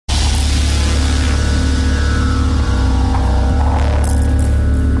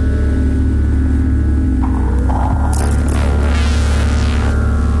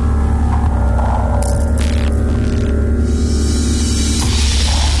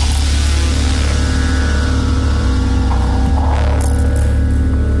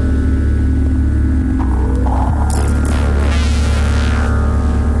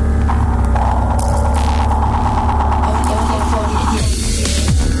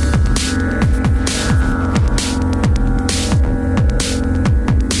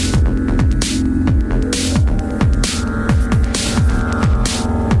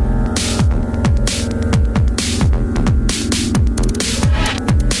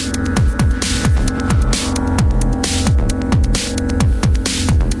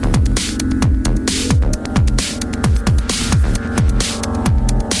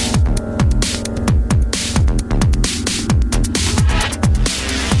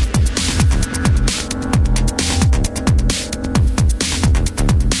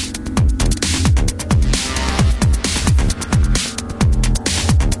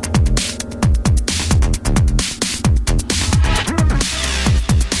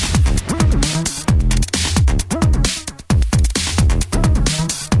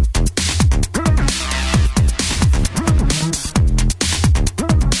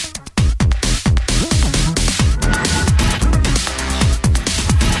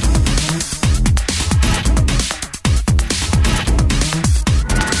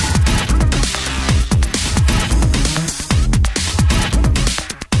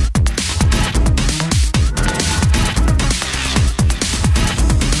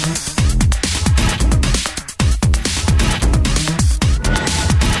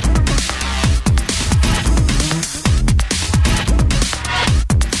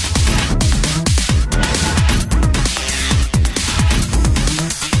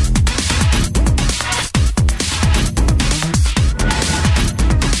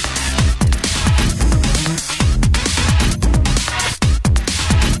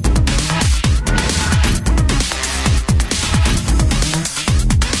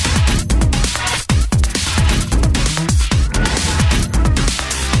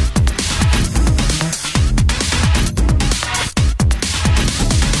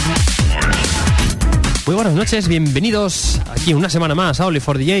buenas noches, bienvenidos aquí una semana más a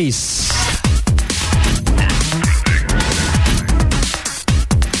For Djs.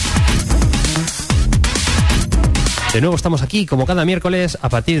 De nuevo estamos aquí como cada miércoles a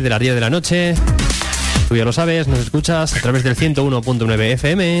partir de las 10 de la noche. Tú ya lo sabes, nos escuchas a través del 101.9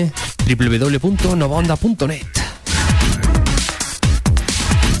 FM, www.novaonda.net.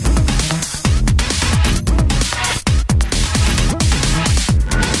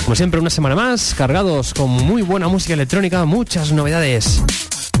 Como siempre, una semana más, cargados con muy buena música electrónica, muchas novedades.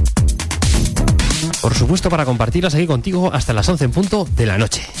 Por supuesto, para compartirlas aquí contigo hasta las 11 en punto de la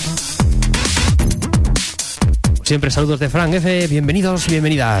noche. Como siempre, saludos de Frank F. Bienvenidos,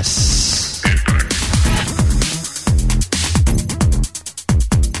 bienvenidas.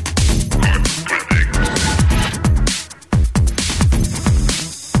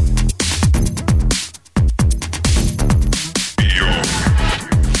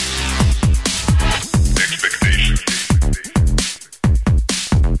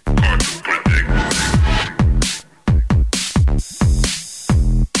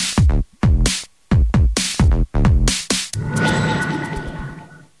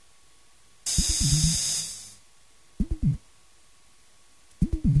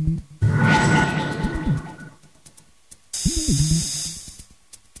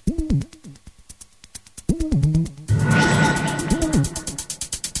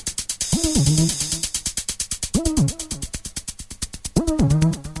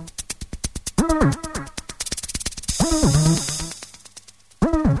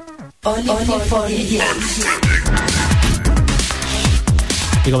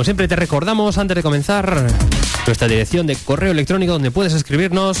 Y como siempre te recordamos, antes de comenzar, nuestra dirección de correo electrónico donde puedes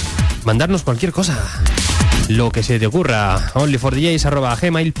escribirnos, mandarnos cualquier cosa, lo que se te ocurra,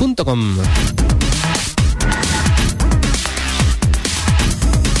 onlyfordjs@gmail.com.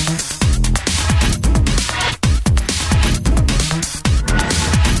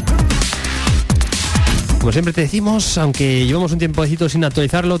 Como siempre te decimos, aunque llevamos un tiempecito sin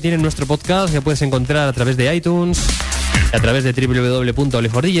actualizarlo, tienen nuestro podcast que puedes encontrar a través de iTunes, a través de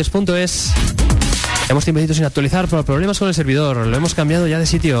www.onlyfordjs.es. Hemos tiempecito sin actualizar por problemas con el servidor, lo hemos cambiado ya de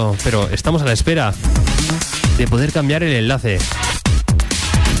sitio, pero estamos a la espera de poder cambiar el enlace.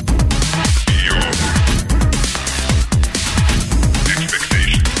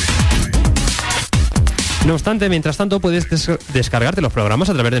 No obstante, mientras tanto puedes descargarte los programas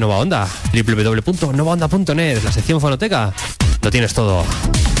a través de Nova Onda, www.novaonda.net, la sección fonoteca. Lo tienes todo.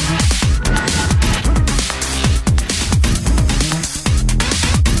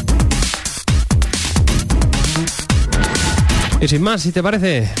 Y sin más, si te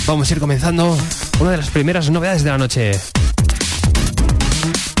parece, vamos a ir comenzando una de las primeras novedades de la noche.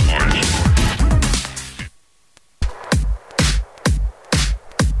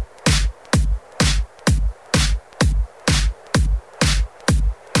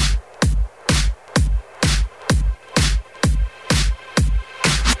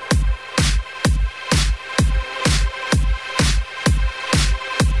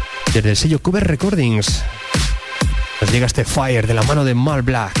 Desde el sello Cover Recordings nos llega este Fire de la mano de Mal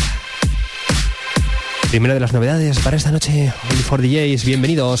Black. Primera de las novedades para esta noche. Only for DJs,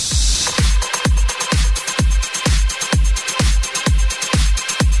 bienvenidos.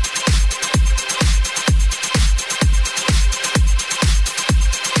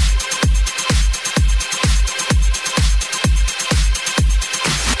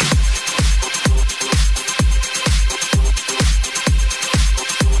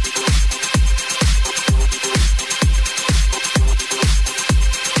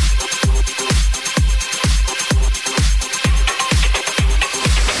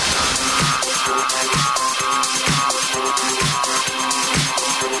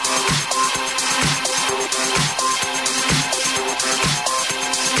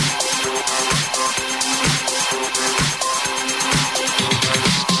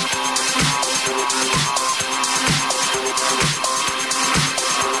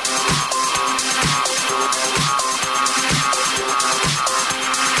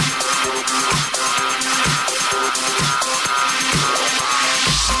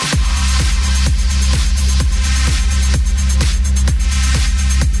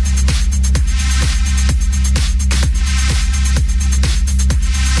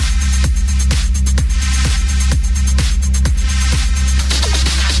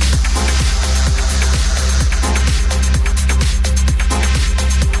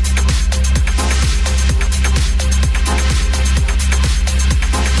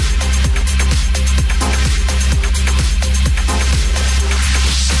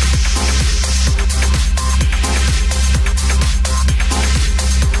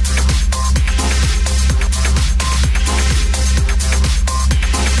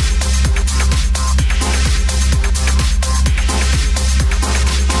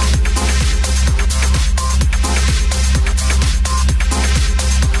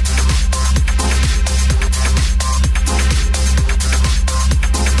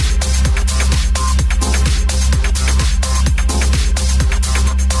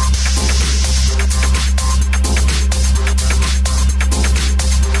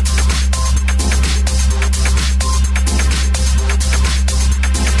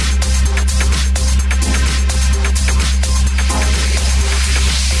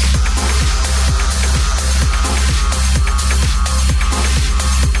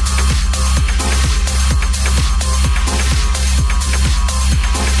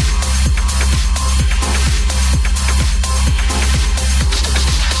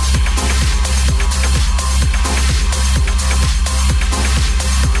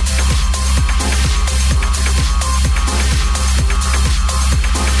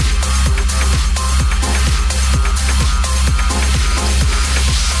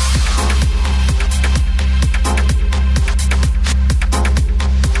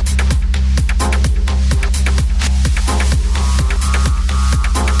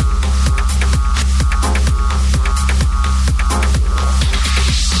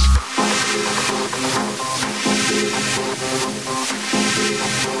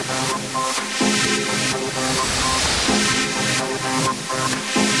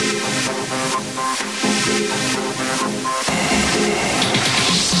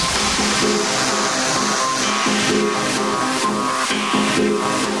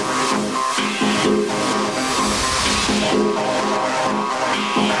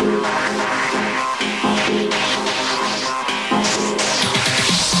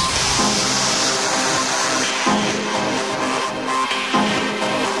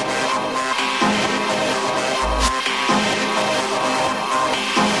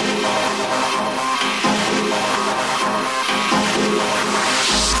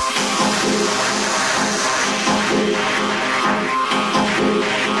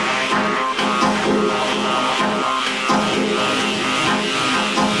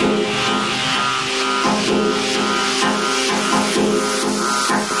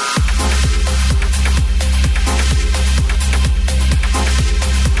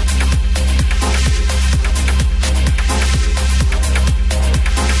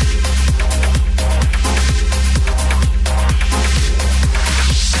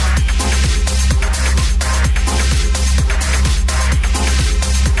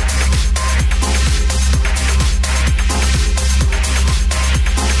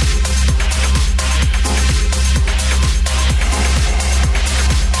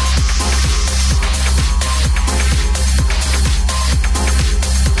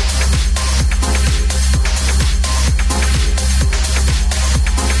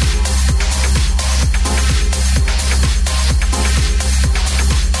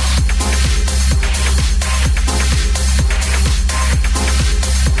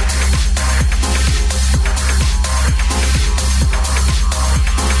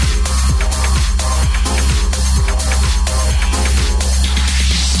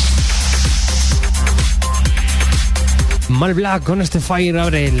 Mal Black con este Fire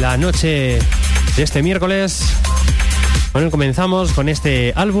abre la noche de este miércoles. Bueno, comenzamos con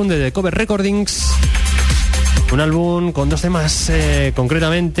este álbum de The Cover Recordings. Un álbum con dos temas,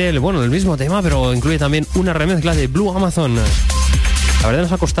 concretamente, el mismo tema, pero incluye también una remezcla de Blue Amazon. La verdad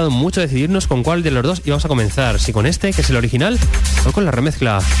nos ha costado mucho decidirnos con cuál de los dos íbamos a comenzar, si con este, que es el original, o con la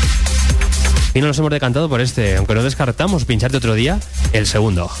remezcla. Y no nos hemos decantado por este, aunque no descartamos pincharte otro día el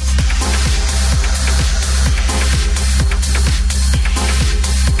segundo.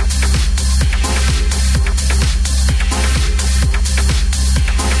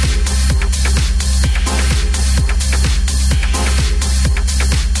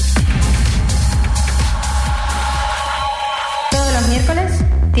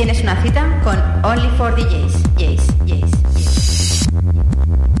 Tienes una cita con Only For Djs.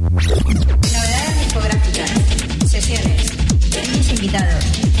 Novedades discográficas, sesiones, DJs invitados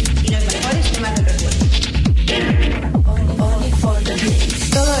y los mejores temas del recuerdo. Only For Djs.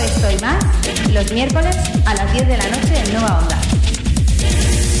 Todo esto y más los miércoles a las 10 de la noche en Nueva Onda.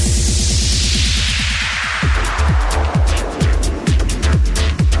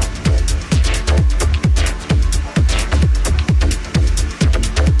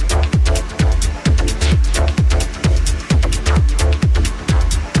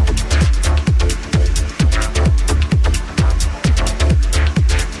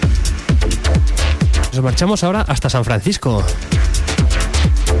 Nos marchamos ahora hasta San Francisco.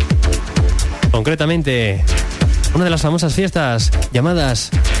 Concretamente, una de las famosas fiestas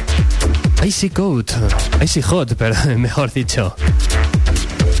llamadas Icy Hot, pero mejor dicho.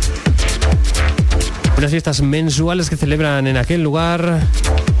 Unas fiestas mensuales que celebran en aquel lugar,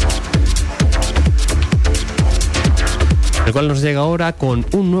 el cual nos llega ahora con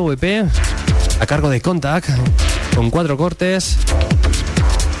un nuevo EP a cargo de Contact, con 4 cortes.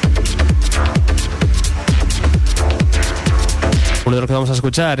 Uno de los que vamos a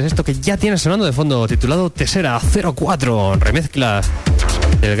escuchar es esto que ya tiene sonando de fondo, titulado Tesera 04, remezcla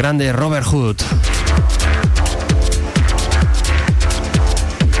del grande Robert Hood.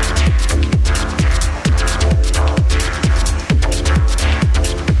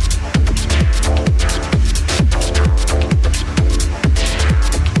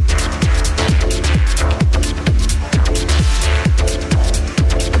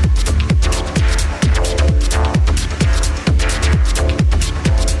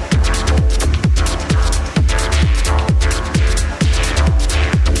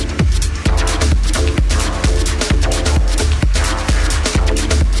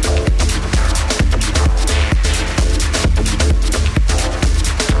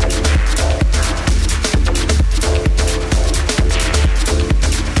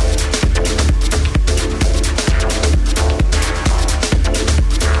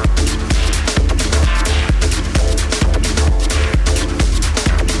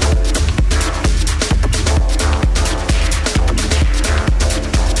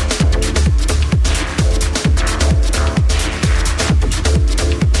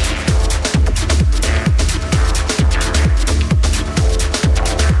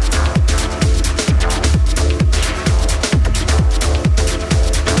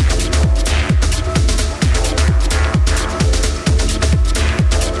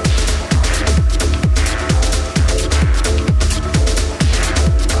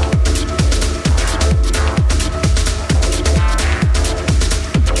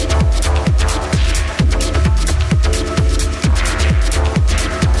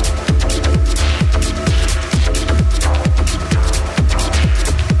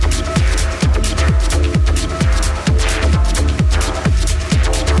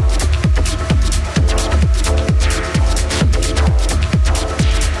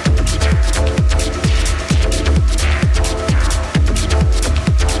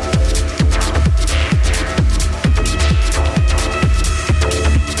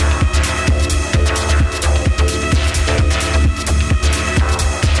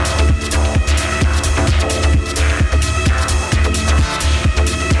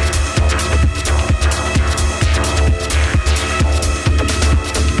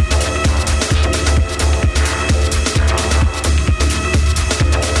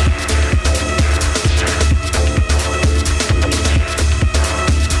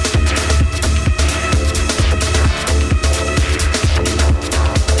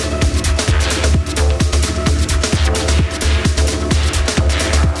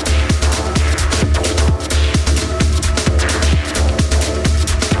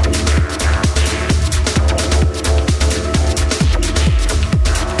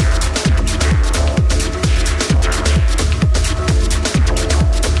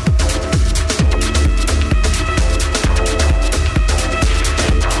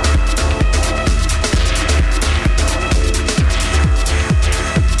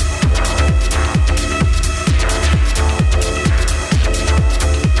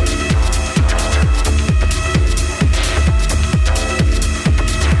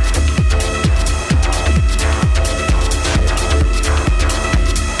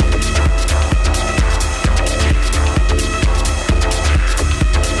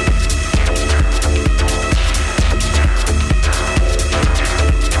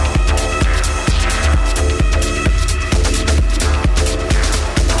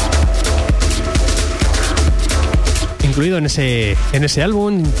 incluido en ese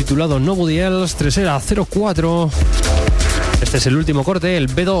álbum titulado Nobody Else 304. Este es el último corte, el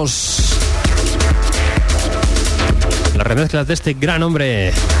B2. Las remezclas de este gran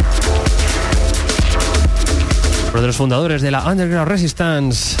hombre, uno de los fundadores de la Underground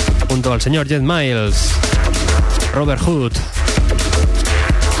Resistance, junto al señor Jet Miles, Robert Hood.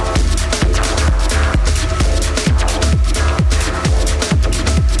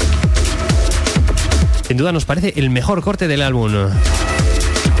 Sin duda nos parece el mejor corte del álbum,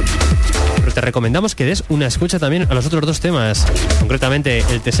 pero te recomendamos que des una escucha también a los otros dos temas, concretamente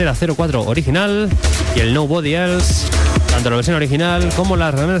el Tesera 04 original y el Nobody Else, tanto la versión original como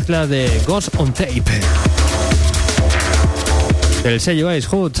la remezcla de Ghost on Tape del sello Ice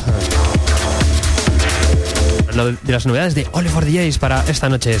Hood. De las novedades de For Djs para esta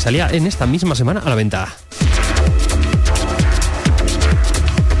noche, salía en esta misma semana a la venta.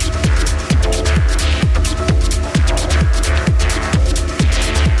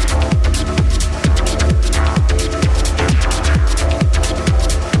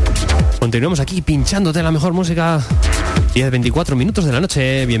 Continuamos aquí pinchándote la mejor música. 10-24 minutos de la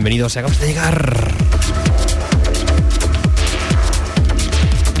noche. Bienvenidos, acabas de llegar.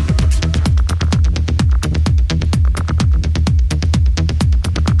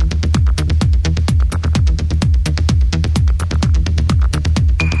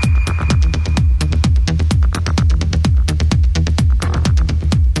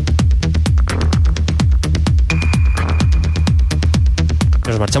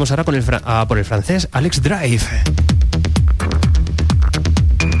 Nos marchamos ahora por el francés Alex Drive.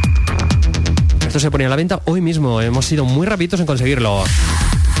 Esto se ponía a la venta hoy mismo. Hemos sido muy rapiditos en conseguirlo.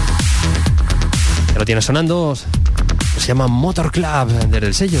 Ya lo tienes sonando. Se llama Motor Club, desde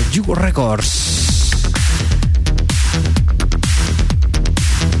el sello Yugo Records.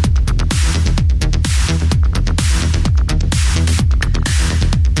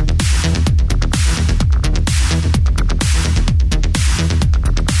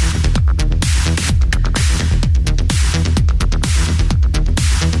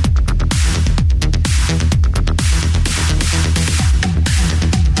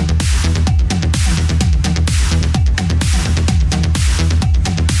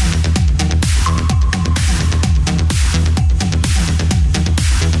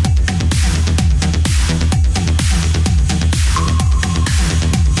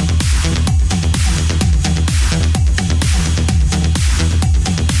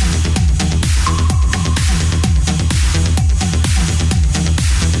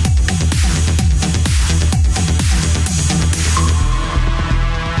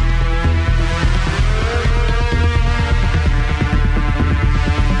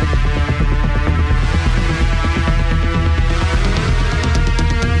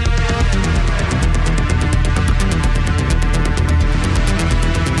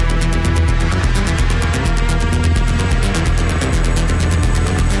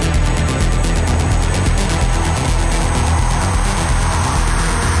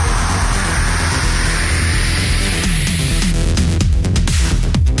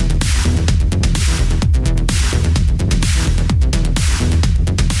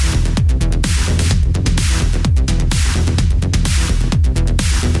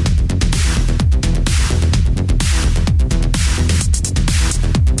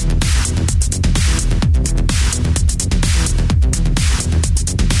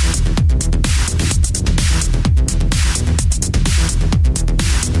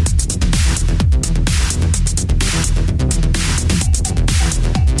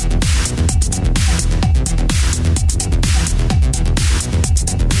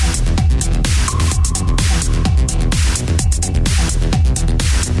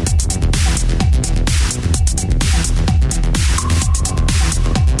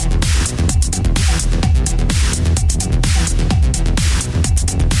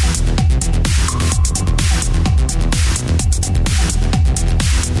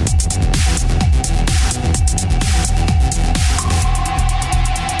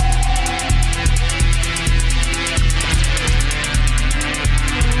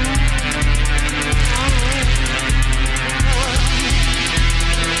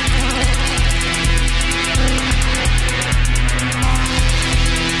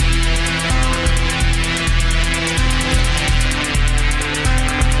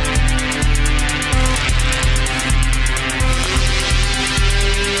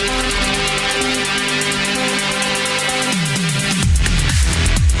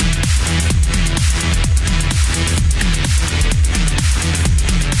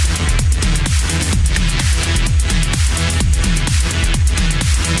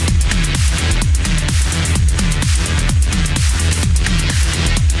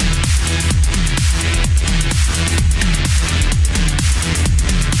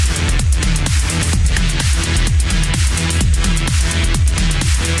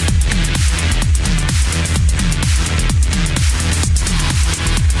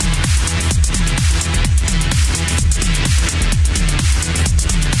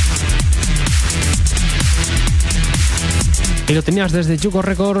 Y lo tenías desde Yugo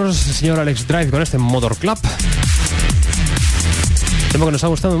Records, el señor Alex Drive con este Motor Club. Tema que nos ha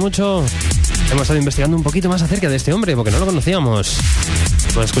gustado mucho. Hemos estado investigando un poquito más acerca de este hombre porque no lo conocíamos.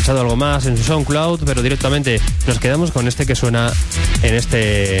 Hemos escuchado algo más en su SoundCloud, pero directamente nos quedamos con este que suena en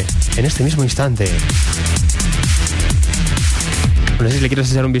este mismo instante. No sé si le quieres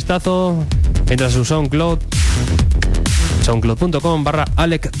echar un vistazo. Entra a su SoundCloud,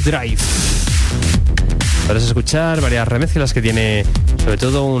 soundcloud.com/AlecDrive. Podrás escuchar varias remezclas que tiene, sobre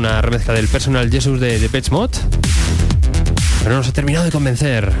todo una remezcla del Personal Jesus de Depeche Mode. Pero no nos ha terminado de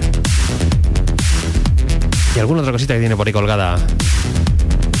convencer. Y alguna otra cosita que tiene por ahí colgada.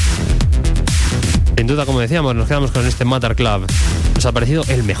 Sin duda, como decíamos, nos quedamos con este Motor Club. Nos ha parecido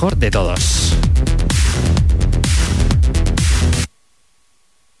el mejor de todos.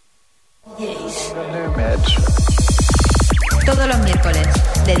 Todos los miércoles,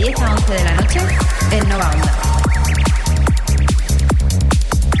 de 10 a 11 de la noche, en Nova Onda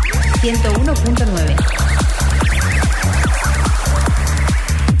 101.9.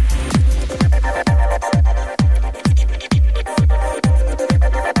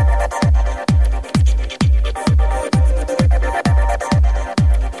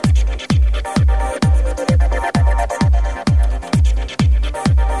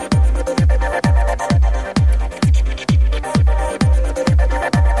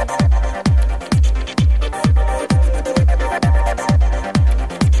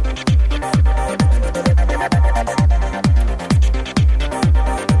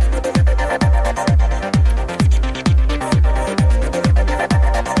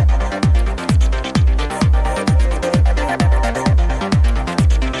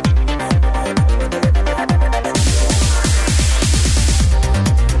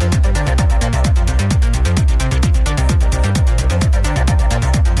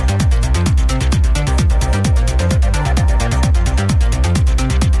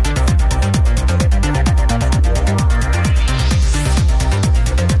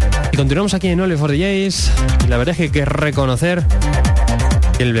 Continuamos aquí en For Djs y la verdad es que hay que reconocer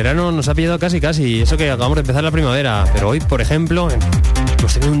que el verano nos ha pillado casi, eso que acabamos de empezar la primavera, pero hoy, por ejemplo,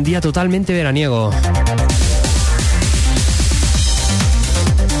 hemos tenido un día totalmente veraniego.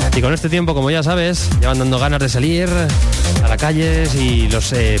 Y con este tiempo, como ya sabes, ya van dando ganas de salir a la calle y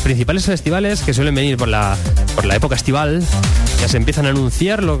los principales festivales que suelen venir por la época estival ya se empiezan a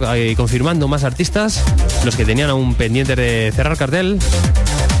anunciar, confirmando más artistas, los que tenían aún pendientes de cerrar cartel.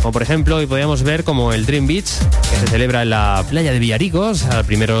 Como por ejemplo, hoy podíamos ver como el Dream Beach, que se celebra en la playa de Villaricos a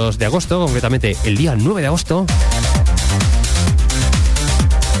primeros de agosto, concretamente el día 9 de agosto.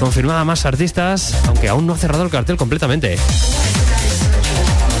 Confirmada más artistas, aunque aún no ha cerrado el cartel completamente.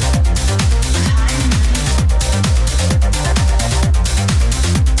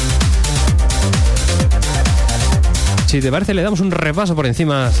 Si te parece, le damos un repaso por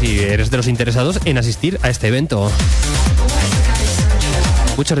encima si eres de los interesados en asistir a este evento.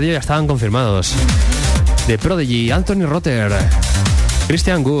 Muchos de ellos ya estaban confirmados. The Prodigy, Anthony Rotter,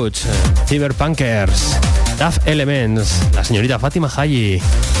 Christian Gooch, Cyberpunkers, Tough Elements, la señorita Fátima Haji,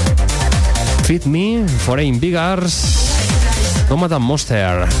 Fit Me, Foreign Biggers, Tomatan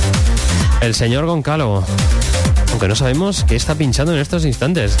Monster, el señor Goncalo, aunque no sabemos qué está pinchando en estos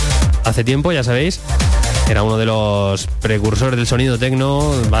instantes. Hace tiempo, ya sabéis, era uno de los precursores del sonido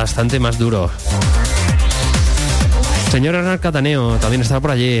techno bastante más duro. Señor Hernán Cataneo también está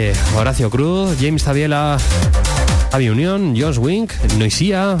por allí. Horacio Cruz, James Tabiela, Avi Unión, Josh Wink,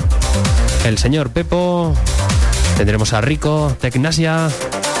 Noisia, el señor Pepo. Tendremos a Rico, Tecnasia,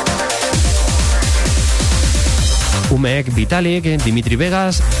 Umek Vitalik, Dimitri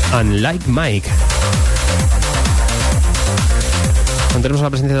Vegas and Like Mike. Tendremos la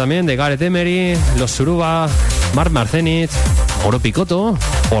presencia también de Gareth Emery, Los Suruba, Mark Marcenit, Oro Picotto,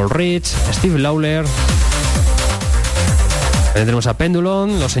 Paul Rich, Steve Lawler. También tenemos a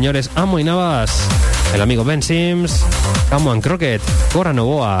Pendulum, los señores Amo y Navas, el amigo Ben Sims, Camo and Crockett, Cora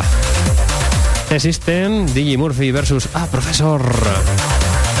Novoa, T-System, DJ Murphy versus Profesor,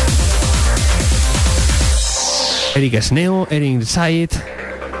 Eric Sneo, Eric Said,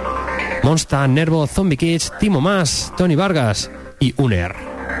 Monsta, Nervo, Zombie Kids, Timo Mas, Tony Vargas y Uner.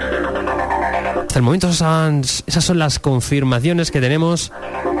 Hasta el momento esas son las confirmaciones que tenemos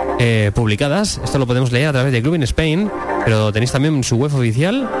publicadas. Esto lo podemos leer a través de Club in Spain, pero tenéis también su web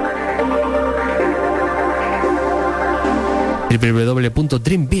oficial,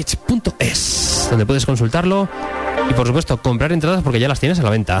 www.dreambeach.es, donde puedes consultarlo y por supuesto comprar entradas porque ya las tienes a la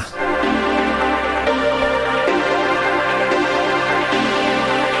venta.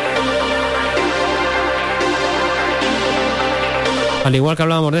 Al igual que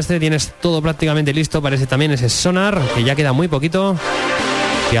hablábamos de este, tienes todo prácticamente listo para ese también, ese Sonar, que ya queda muy poquito.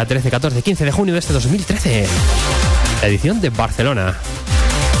 Día 13, 14, 15 de junio de este 2013. La edición de Barcelona.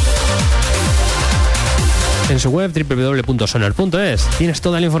 En su web www.sonar.es tienes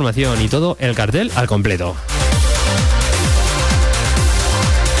toda la información y todo el cartel al completo.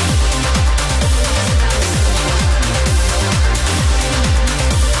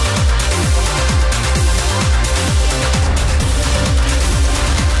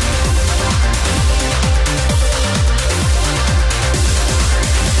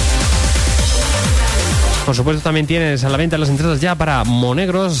 Por supuesto, también tienes a la venta las entradas ya para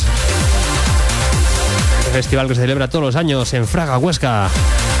Monegros, el festival que se celebra todos los años en Fraga, Huesca,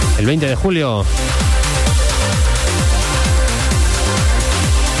 el 20 de julio.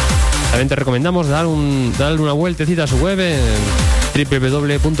 También te recomendamos darle una vueltecita a su web en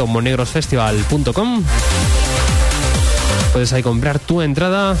www.monegrosfestival.com. Puedes ahí comprar tu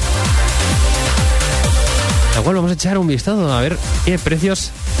entrada, la cual vamos a echar un vistazo a ver qué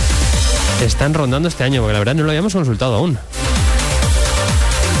precios están rondando este año, porque la verdad no lo habíamos consultado aún.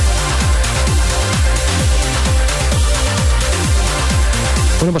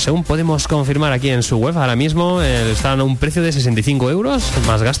 Bueno, pues según podemos confirmar aquí en su web, ahora mismo están a un precio de 65 euros,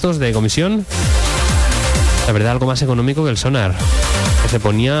 más gastos de comisión. La verdad, algo más económico que el Sonar, que se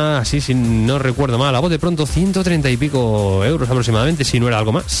ponía así, si no recuerdo mal, a voz de pronto 130 y pico euros aproximadamente, si no era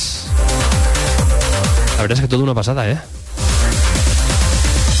algo más. La verdad es que todo una pasada, ¿eh?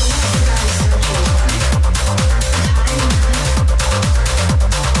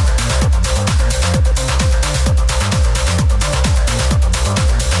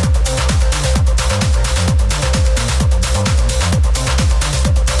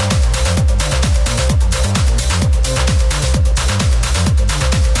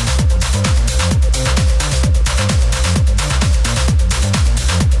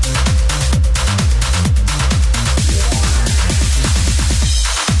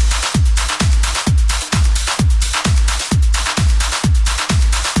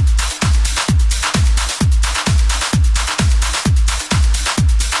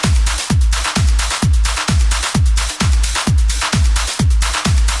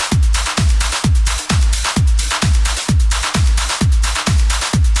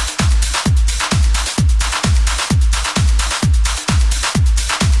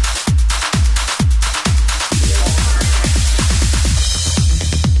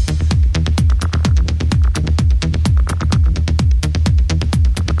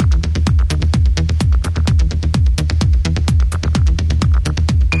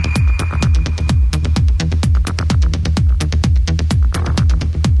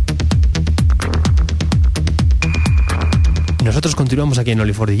 Nosotros continuamos aquí en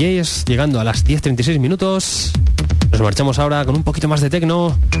Only For Djs, llegando a las 10:36 minutos. Nos marchamos ahora con un poquito más de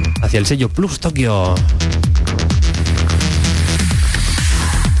techno hacia el sello Plus Tokyo.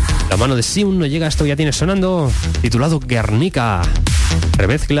 La mano de Siun no llega, esto ya tienes sonando, titulado Guernica.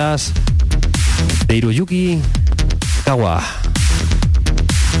 Remezclas de Hiroyuki Kawa.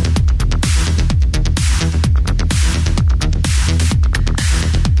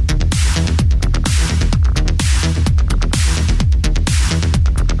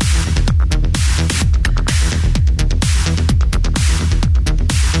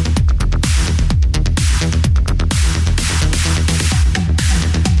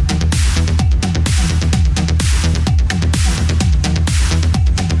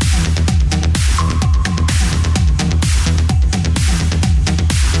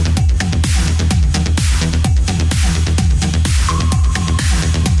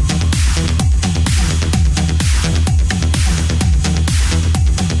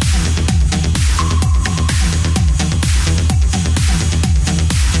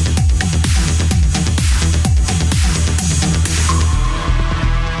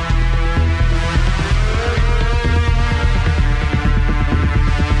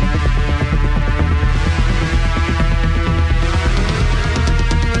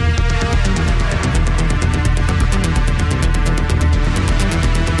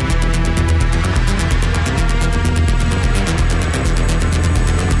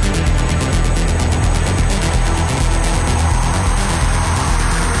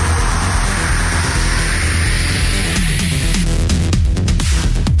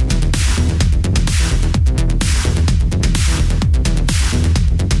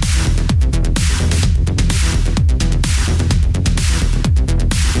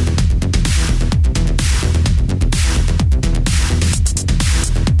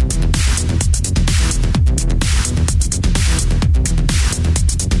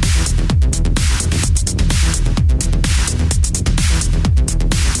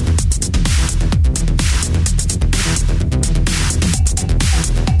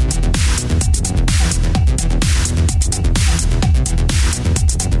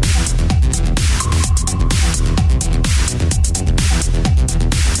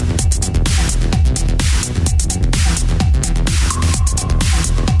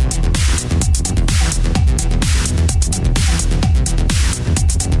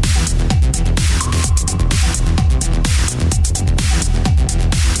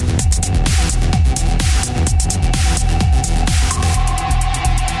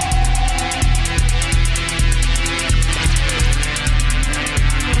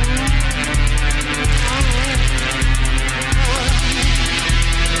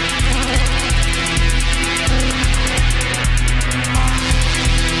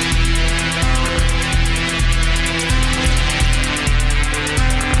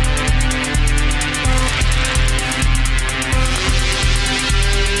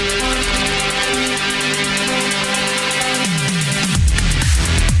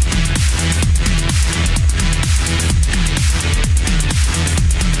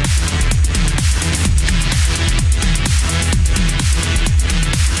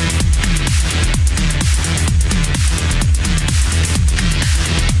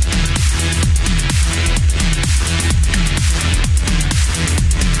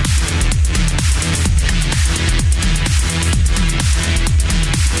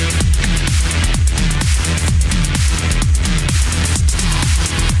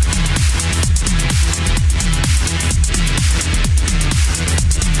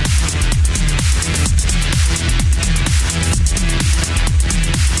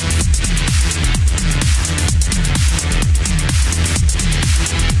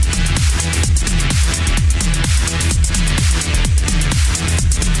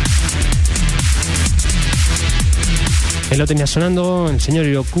 Él lo tenía sonando, el señor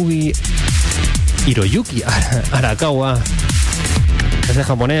Hiroyuki Arakawa, ese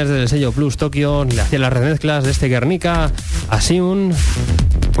japonés del sello Plus Tokio, le hacía las remezclas de este Guernica a Siun,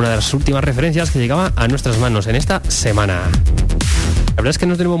 una de las últimas referencias que llegaba a nuestras manos en esta semana. La verdad es que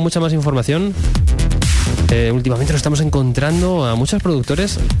no tenemos mucha más información. Últimamente nos estamos encontrando a muchos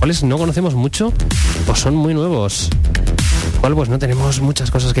productores, cuales no conocemos mucho o son muy nuevos. Cual pues no tenemos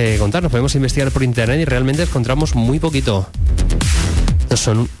muchas cosas que contar, nos podemos investigar por internet y realmente encontramos muy poquito.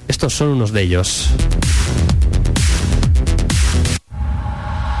 Estos son unos de ellos.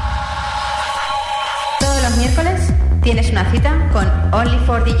 Todos los miércoles tienes una cita con Only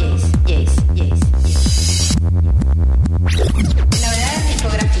For Djs. Novedades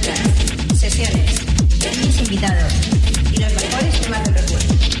discográficas, sesiones, DJs invitados y los mejores temas del recuerdo.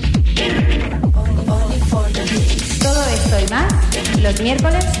 Only For Djs. Todo esto y más los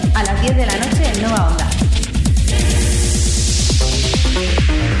miércoles a las 10 de la noche en Nueva Onda.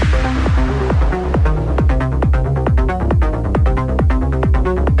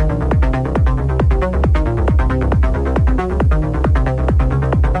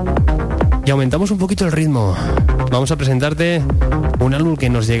 Y aumentamos un poquito el ritmo. Vamos a presentarte un álbum que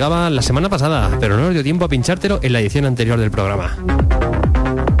nos llegaba la semana pasada, pero no nos dio tiempo a pinchártelo en la edición anterior del programa.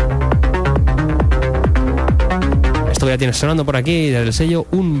 Esto ya tienes sonando por aquí del sello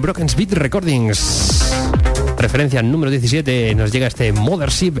Unbroken Beat Recordings. Referencia número 17, nos llega este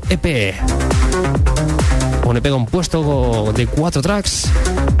Mothership EP. Un EP compuesto de 4 tracks,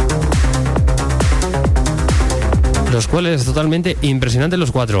 los cuales totalmente impresionantes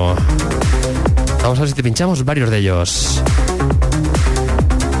los 4. Vamos a ver si te pinchamos varios de ellos.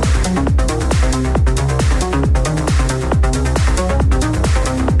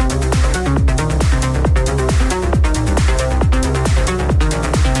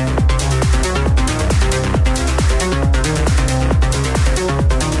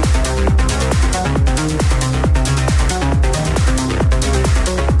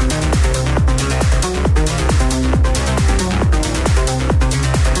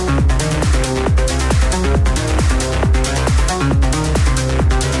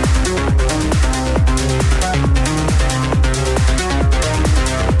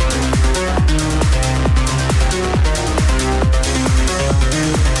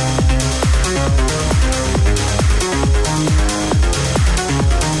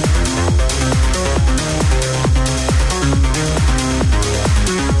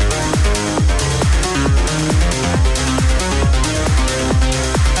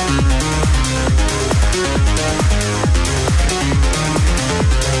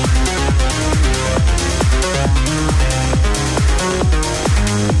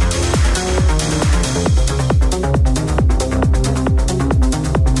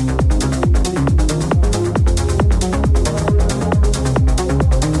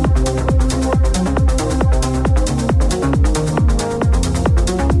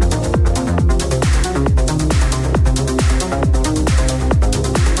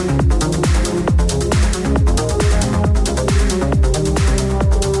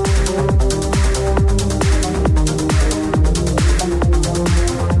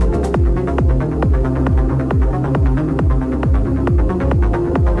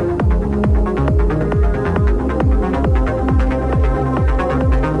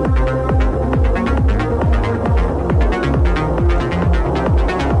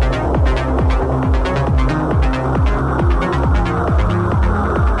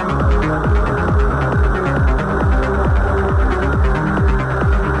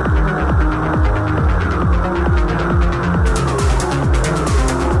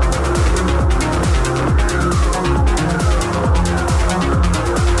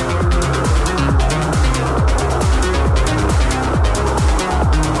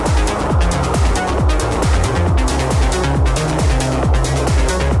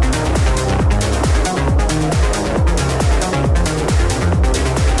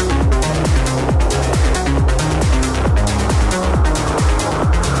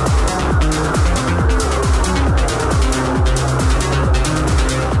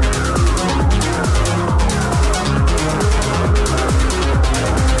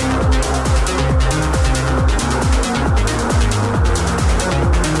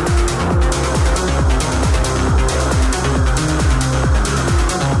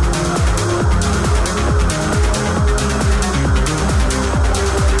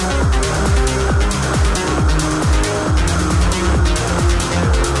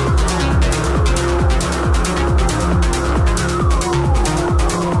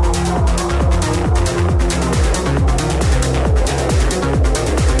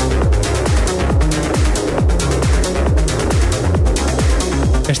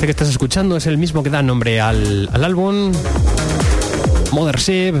 Este que estás escuchando es el mismo que da nombre al álbum,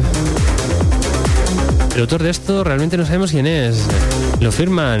 Mothership. El autor de esto realmente no sabemos quién es. Lo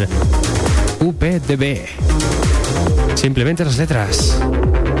firman UPDB. Simplemente las letras.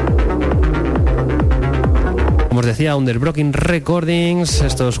 Como os decía, Underbroken Recordings,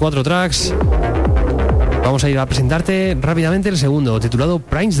 estos 4 tracks. Vamos a ir a presentarte rápidamente el segundo, titulado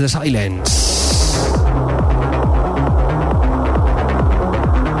Primes the Silence.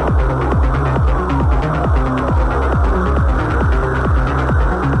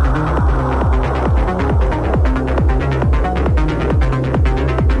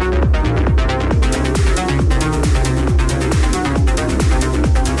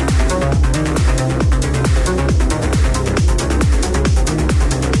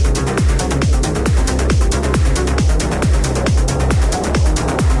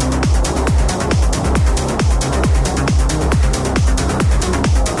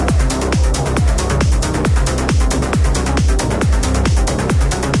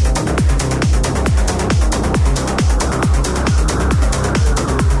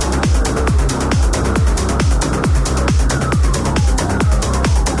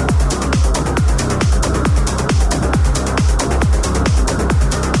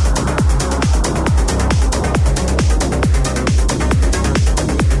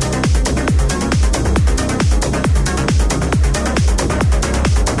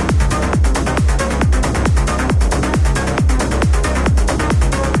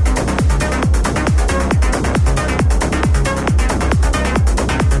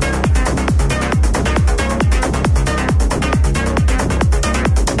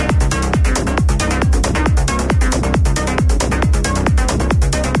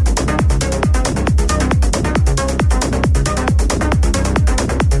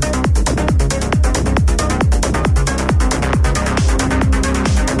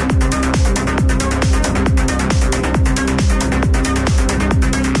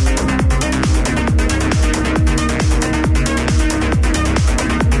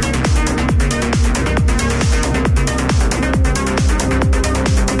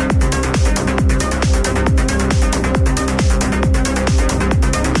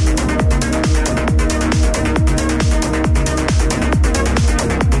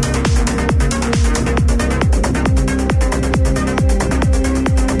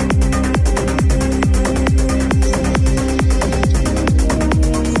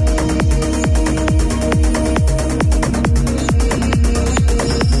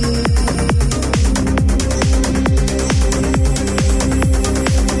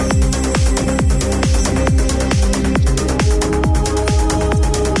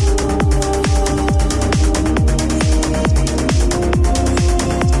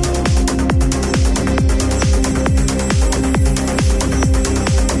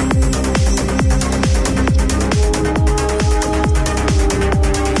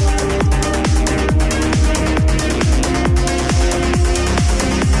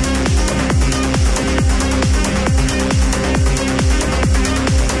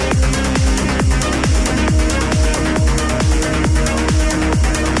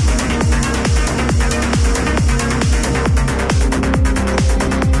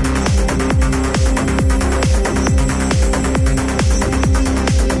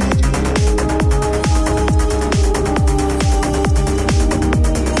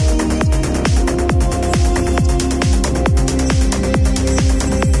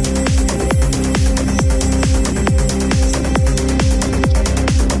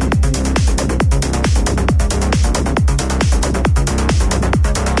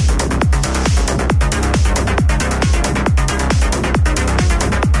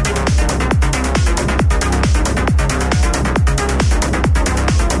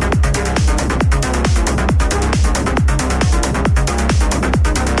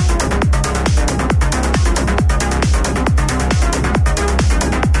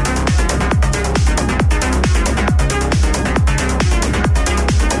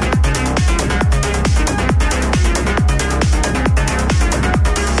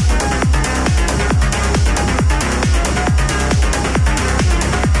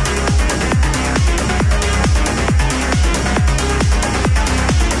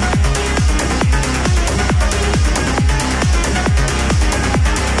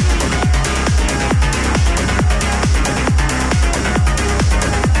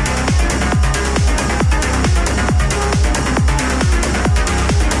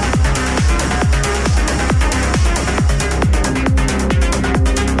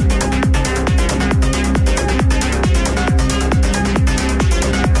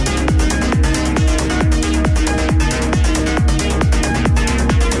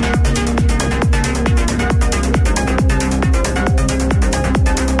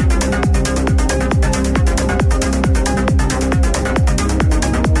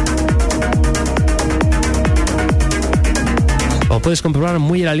 puedes comprobar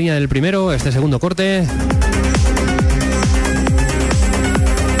muy en la línea del primero, este segundo corte.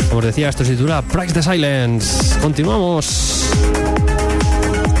 Como os decía, esto se titula Price the Silence. Continuamos.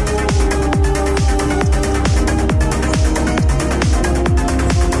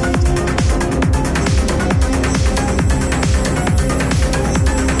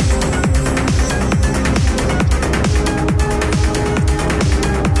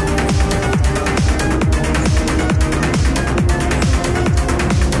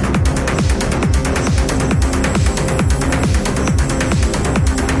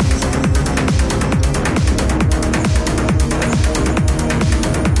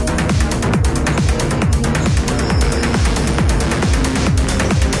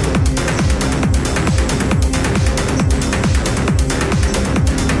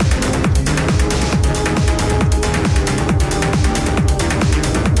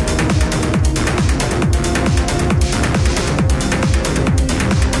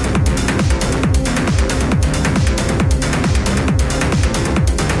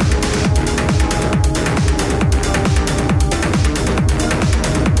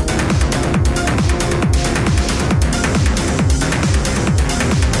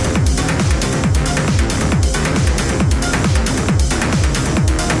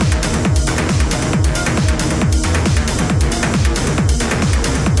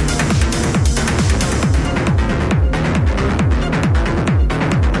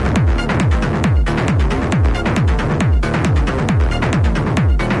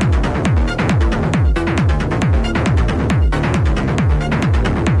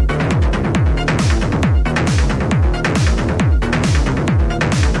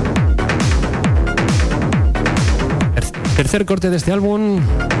 Tercer corte de este álbum.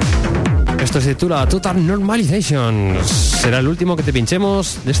 Esto se titula Total Normalization. Será el último que te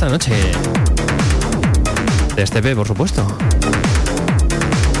pinchemos de esta noche. De este EP, por supuesto.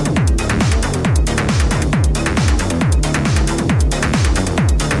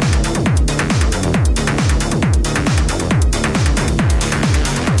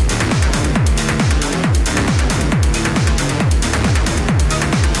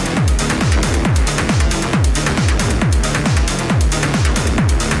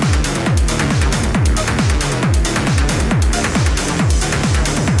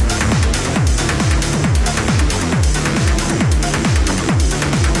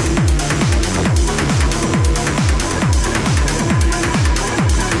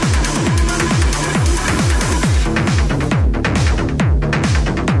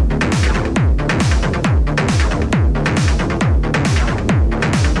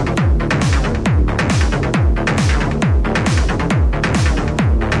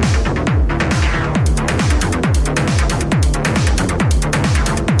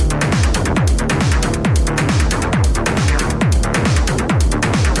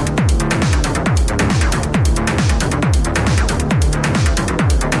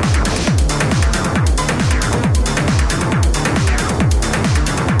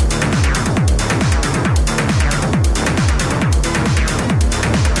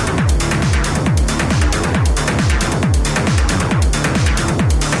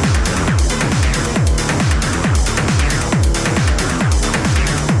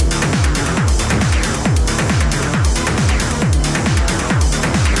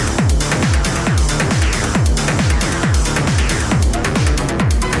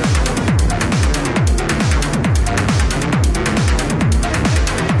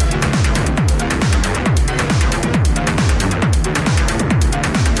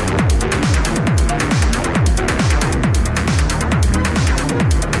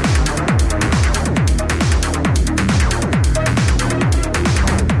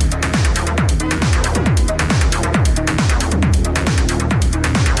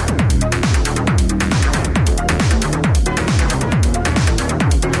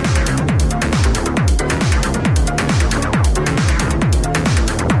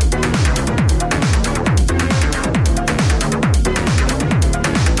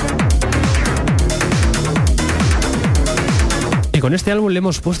 Con este álbum le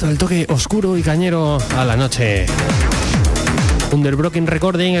hemos puesto el toque oscuro y cañero a la noche. Underbroken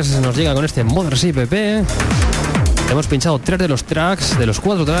Recordings nos llega con este Mothership EP. Hemos pinchado 3 de los tracks, de los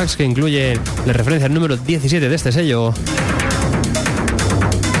 4 tracks que incluye la referencia al número 17 de este sello.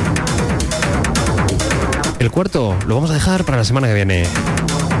 El cuarto lo vamos a dejar para la semana que viene.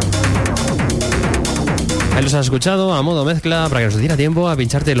 Ahí los has escuchado a modo mezcla para que nos diera tiempo a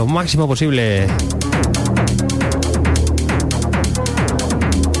pincharte lo máximo posible.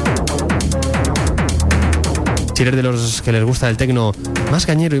 Si eres de los que les gusta el techno más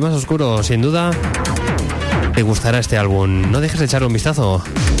cañero y más oscuro, sin duda, te gustará este álbum. No dejes de echarle un vistazo.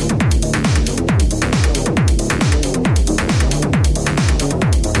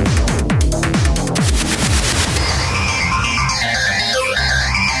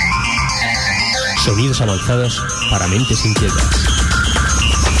 Sonidos avanzados para mentes inquietas.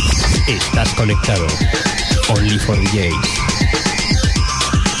 Estás conectado. Only for DJs.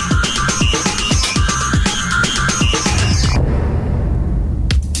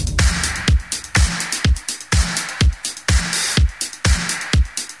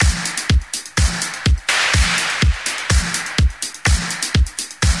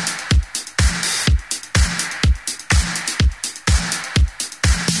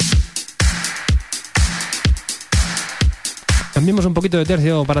 Cambiemos un poquito de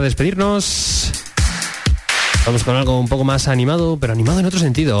tercio para despedirnos. Vamos con algo un poco más animado, pero animado en otro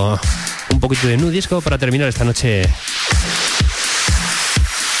sentido. Un poquito de nu disco para terminar esta noche.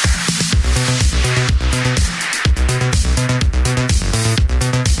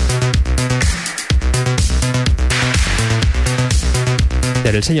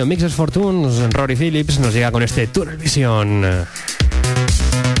 Del sello Mixes Fortunes, Rory Phillips nos llega con este Tunnel Vision.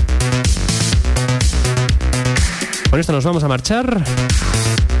 Con esto nos vamos a marchar.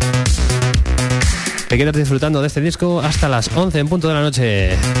 Te quedas disfrutando de este disco hasta las 11 en punto de la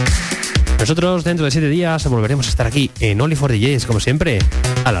noche. Nosotros dentro de 7 días volveremos a estar aquí en Only for DJs, como siempre,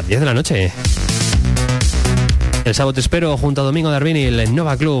 a las 10 de la noche. El sábado te espero junto a Domingo de Arvinil en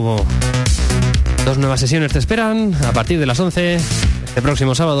Nova Club. 2 nuevas sesiones te esperan a partir de las 11. Este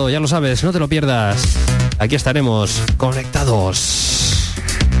próximo sábado, ya lo sabes, no te lo pierdas. Aquí estaremos conectados.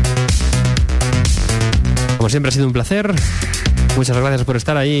 Como siempre ha sido un placer. Muchas gracias por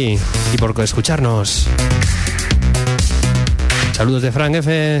estar ahí y por escucharnos. Saludos de Frank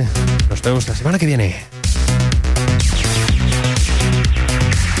F. Nos vemos la semana que viene.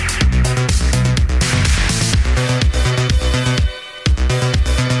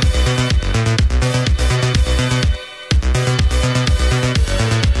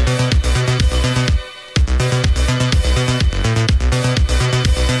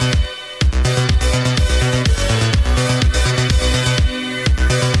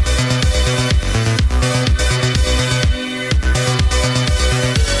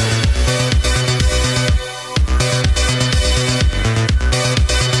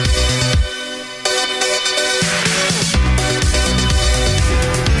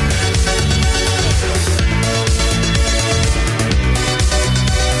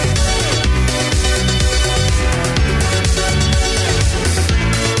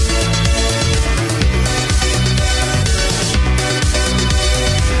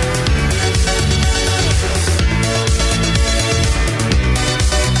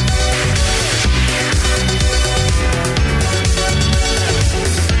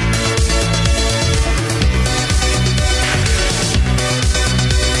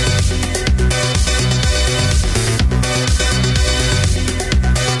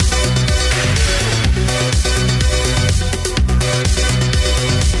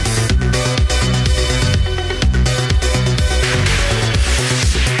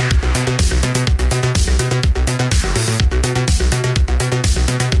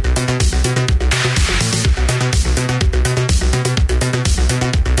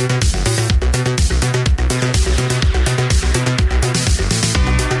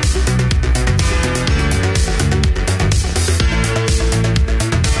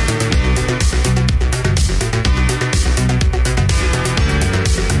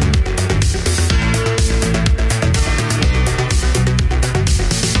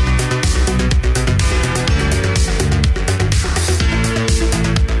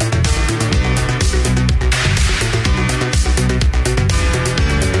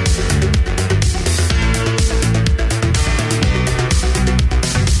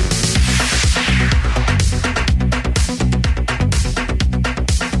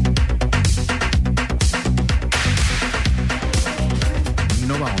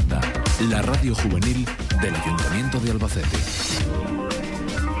 La radio juvenil del Ayuntamiento de Albacete.